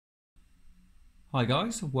Hi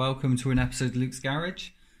guys, welcome to an episode of Luke's Garage,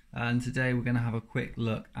 and today we're going to have a quick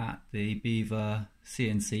look at the Beaver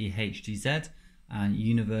CNC HDZ and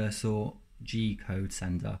Universal G-code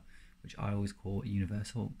sender, which I always call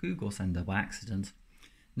Universal Google sender by accident.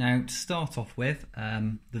 Now to start off with,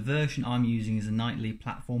 the version I'm using is a nightly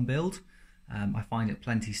platform build. I find it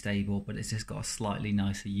plenty stable, but it's just got a slightly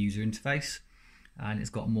nicer user interface and it's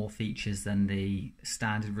got more features than the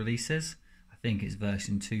standard releases. I think it's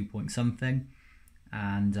version 2 point something.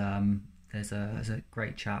 And there's a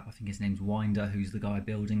great chap, I think his name's Winder, who's the guy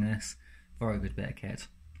building this. Very good bit of kit.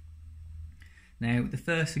 Now the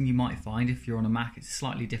first thing you might find if you're on a Mac, it's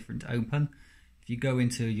slightly different to open. If you go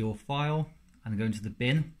into your file and go into the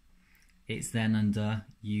bin, it's then under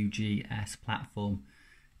UGCS platform.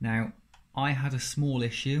 Now I had a small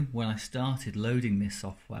issue when I started loading this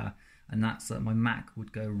software, and that's that my Mac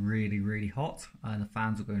would go really hot and the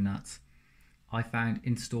fans would go nuts. I found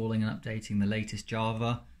installing and updating the latest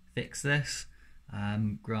Java fixed this.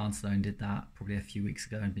 Grant Sloan did that probably a few weeks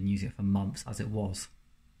ago and been using it for months as it was.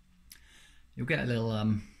 You'll get a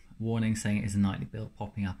little warning saying it is a nightly build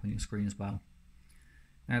popping up on your screen as well.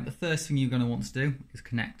 Now the first thing you're going to want to do is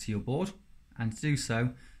connect to your board, and to do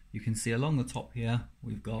so you can see along the top here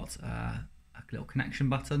we've got a little connection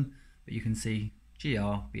button, but you can see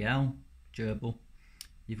GRBL, gerbil.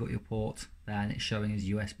 You've got your port there and it's showing as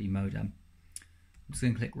USB modem. I'm just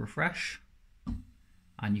going to click refresh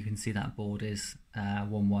and you can see that board is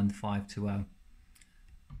 11520,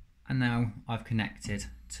 and now I've connected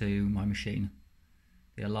to my machine.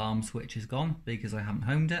 The alarm switch is gone because I haven't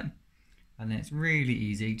homed it, and then it's really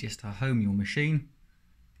easy just to home your machine.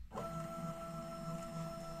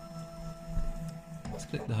 Let's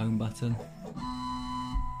click the home button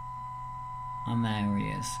and there he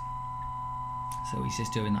is. So he's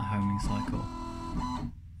just doing that homing cycle.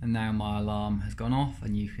 And now my alarm has gone off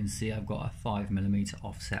and you can see I've got a 5mm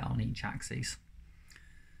offset on each axis.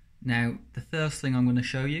 Now the first thing I'm going to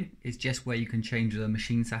show you is just where you can change the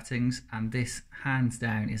machine settings, and this hands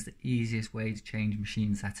down is the easiest way to change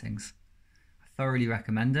machine settings. I thoroughly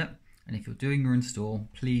recommend it, and if you're doing your install,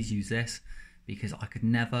 please use this, because I could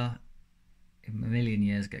never in a million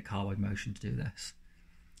years get Carbide Motion to do this.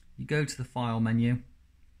 You go to the file menu,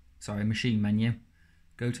 machine menu,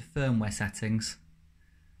 go to firmware settings.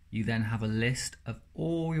 You then have a list of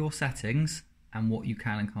all your settings and what you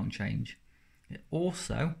can and can't change. It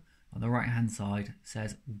also, on the right hand side,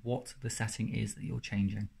 says what the setting is that you're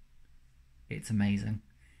changing. It's amazing.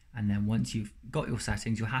 And then once you've got your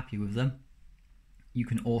settings, you're happy with them, you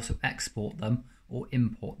can also export them or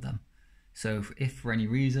import them. So if for any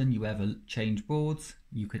reason you ever change boards,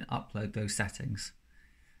 you can upload those settings.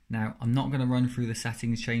 Now I'm not going to run through the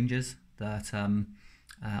settings changes that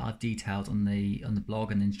I've detailed on the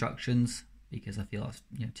blog and instructions, because I feel that's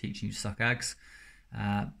teaching you to suck eggs.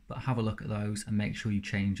 But have a look at those and make sure you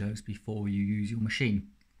change those before you use your machine.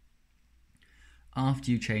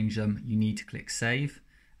 After you change them, you need to click save,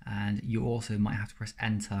 and you also might have to press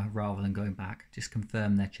enter rather than going back. Just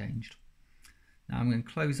confirm they're changed. Now I'm going to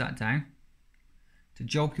close that down. To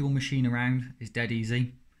jog your machine around is dead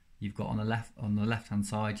easy. You've got on the left hand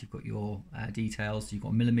side, you've got your details. You've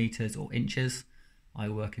got millimeters or inches. I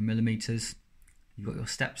work in millimeters. You've got your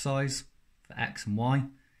step size for X and Y,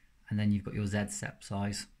 and then you've got your Z step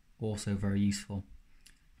size, also very useful.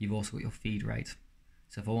 You've also got your feed rate.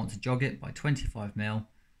 So if I want to jog it by 25mm,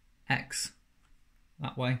 X,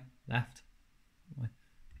 that way, left, that way,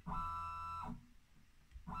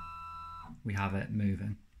 we have it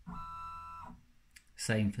moving.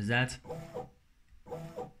 Same for Z.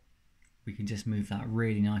 We can just move that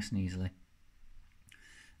really nice and easily.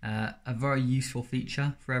 A very useful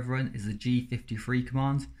feature for everyone is the G53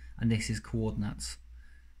 command, and this is coordinates.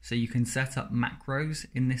 So you can set up macros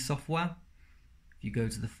in this software. If you go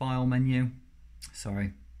to the file menu,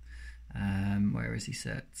 where is he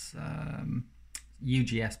set?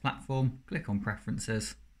 UGS platform, click on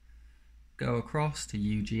preferences, go across to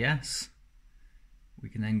UGS. We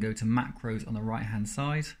can then go to macros on the right hand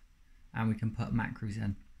side and we can put macros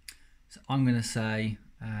in. So I'm going to say,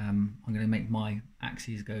 I'm going to make my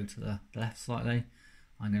axes go to the left slightly.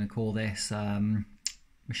 I'm going to call this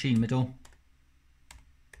machine middle.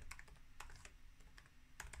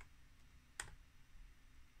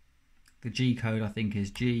 The G code I think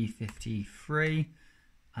is G53,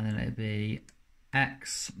 and then it'd be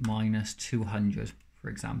X minus 200, for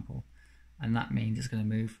example. And that means it's going to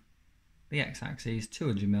move the X axis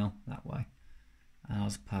 200mm that way. And I'll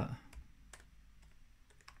just put,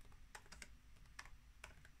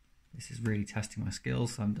 this is really testing my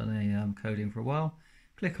skills, so I haven't done a coding for a while.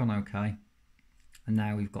 Click on OK, and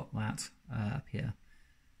now we've got that up here.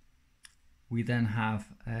 We then have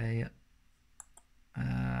a,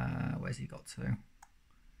 where's he got to?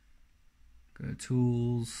 Go to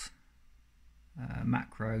tools,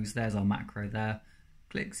 macros, there's our macro there.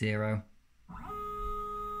 Click 0.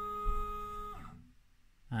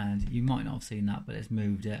 And you might not have seen that, but it's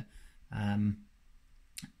moved it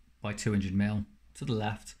by 200 mil to the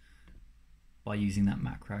left by using that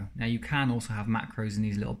macro. Now you can also have macros in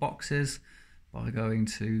these little boxes by going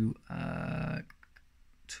to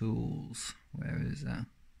tools. Where is that?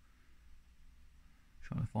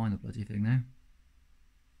 Trying to find the bloody thing now.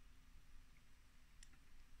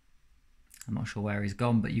 I'm not sure where he's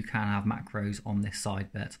gone, but you can have macros on this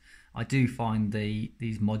side bit. I do find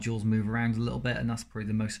these modules move around a little bit, and that's probably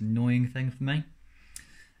the most annoying thing for me.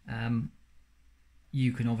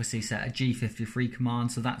 You can obviously set a G53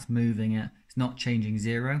 command, so that's moving it. It's not changing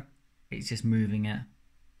 0, it's just moving it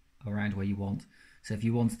around where you want. So if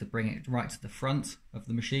you wanted to bring it right to the front of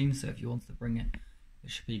the machine, so if you wanted to bring it, the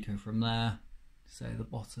Shapico from there, so the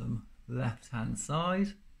bottom left hand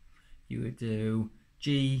side, you would do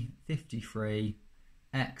G53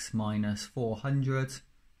 X minus 400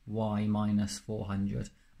 Y minus 400,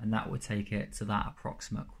 and that would take it to that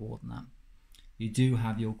approximate coordinate. You do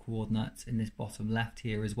have your coordinates in this bottom left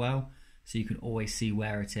here as well, so you can always see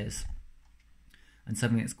where it is. And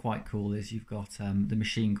something that's quite cool is you've got the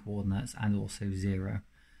machine coordinates and also 0,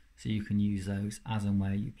 so you can use those as and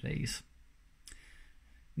where you please.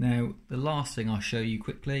 Now the last thing I'll show you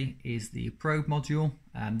quickly is the probe module.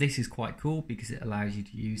 This is quite cool because it allows you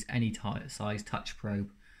to use any size touch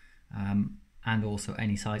probe and also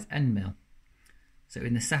any size end mill. So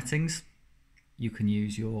in the settings you can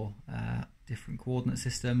use your different coordinate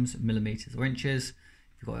systems, millimeters or inches.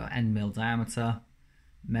 You've got your end mill diameter,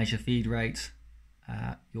 measure feed rate,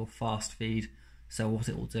 your fast feed. So what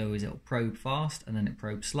it will do is it will probe fast and then it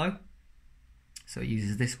probes slow. So it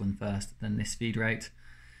uses this one first, then this feed rate,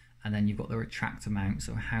 and then you've got the retract amount,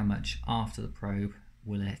 so how much after the probe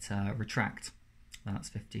will it retract. That's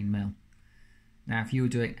 15 mil. Now if you were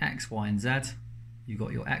doing X, Y and Z, you've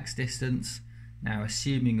got your X distance. Now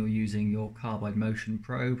assuming you're using your carbide motion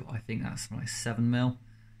probe, I think that's like 7 mil,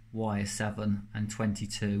 Y is 7 and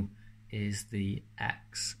 22 is the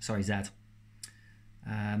Z.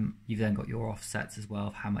 You've then got your offsets as well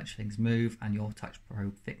of how much things move and your touch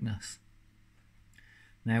probe thickness.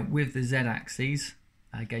 Now with the Z axes,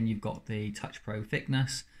 again you've got the touch probe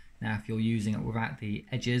thickness. Now if you're using it without the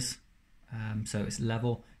edges, so it's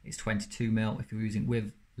level, it's 22 mil. If you're using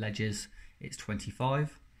with ledges, it's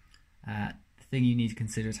 25. The thing you need to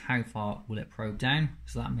consider is how far will it probe down.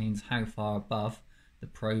 So that means how far above the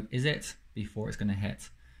probe is it before it's going to hit.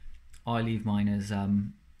 I leave mine as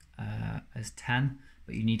 10,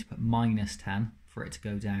 but you need to put minus 10 for it to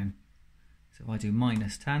go down. So if I do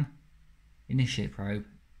minus 10, initiate probe,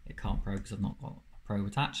 it can't probe because I've not got a probe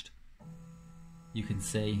attached. You can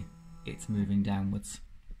see it's moving downwards,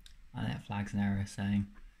 and it flags an error saying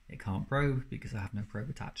it can't probe because I have no probe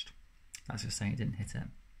attached. That's just saying it didn't hit it.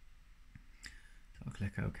 So I'll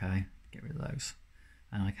click OK, get rid of those,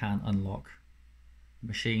 and I can unlock the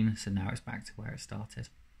machine, so now it's back to where it started.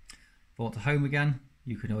 If I want to home again,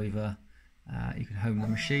 you can either you can home the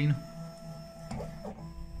machine,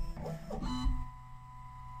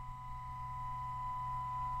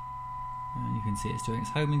 and you can see it's doing its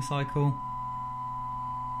homing cycle.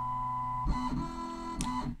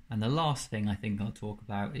 And the last thing I think I'll talk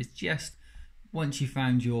about is just once you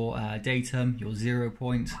found your datum, your 0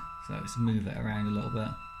 point, so let's move it around a little bit.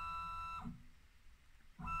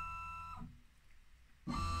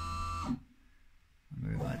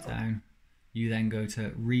 Move that down. You then go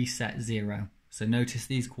to reset 0. So notice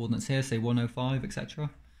these coordinates here, say 105, etc.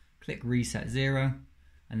 Click reset 0,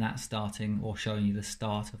 and that's starting or showing you the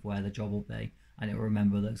start of where the job will be, and it will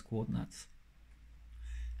remember those coordinates.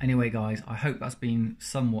 Anyway guys, I hope that's been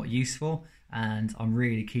somewhat useful, and I'm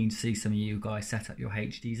really keen to see some of you guys set up your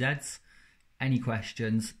HDZs. Any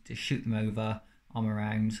questions, just shoot them over. I'm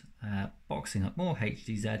around boxing up more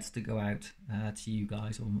HDZs to go out to you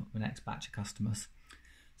guys or the next batch of customers.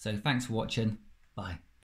 So thanks for watching, bye.